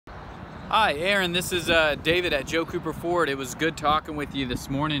Hi, Aaron. This is David at Joe Cooper Ford. It was good talking with you this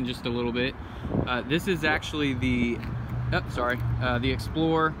morning just a little bit. This is actually the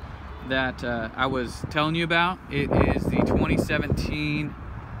Explorer that I was telling you about. It is the 2017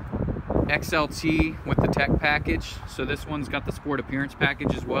 XLT with the tech package. So this one's got the sport appearance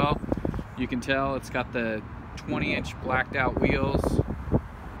package as well. You can tell it's got the 20-inch blacked out wheels,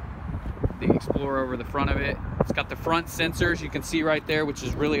 the Explorer over the front of it. It's got the front sensors you can see right there, which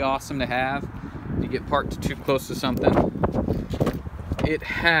is really awesome to have. You get parked too close to something. It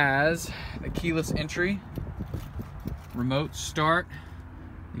has a keyless entry, remote start,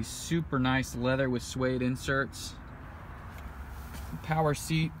 these super nice leather with suede inserts, power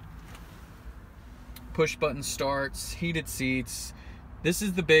seat, push button starts, heated seats. This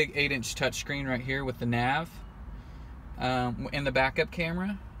is the big 8-inch touchscreen right here with the nav and the backup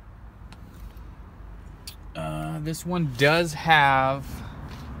camera. This one does have,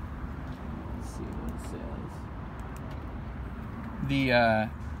 let's see what it says,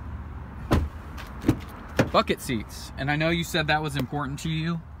 the bucket seats. And I know you said that was important to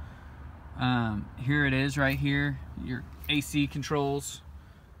you. Here it is right here, your AC controls.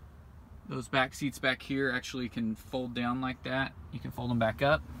 Those back seats back here actually can fold down like that. You can fold them back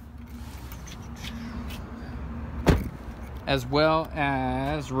up. As well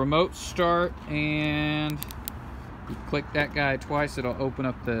as remote start, and you click that guy twice, it'll open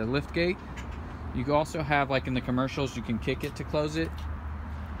up the lift gate. You can also have, like in the commercials, you can kick it to close it,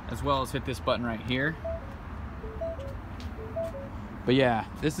 as well as hit this button right here. But yeah,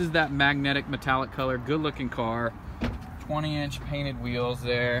 this is that magnetic metallic color, good looking car. 20-inch painted wheels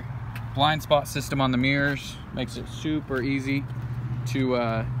there. Blind spot system on the mirrors, makes it super easy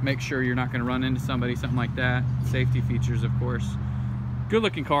to make sure you're not going to run into somebody, something like that. Safety features, of course. Good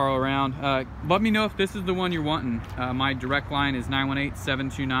looking car all around. Let me know if this is the one you're wanting. My direct line is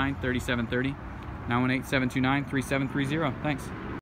 918-729-3730, 918-729-3730. Thanks.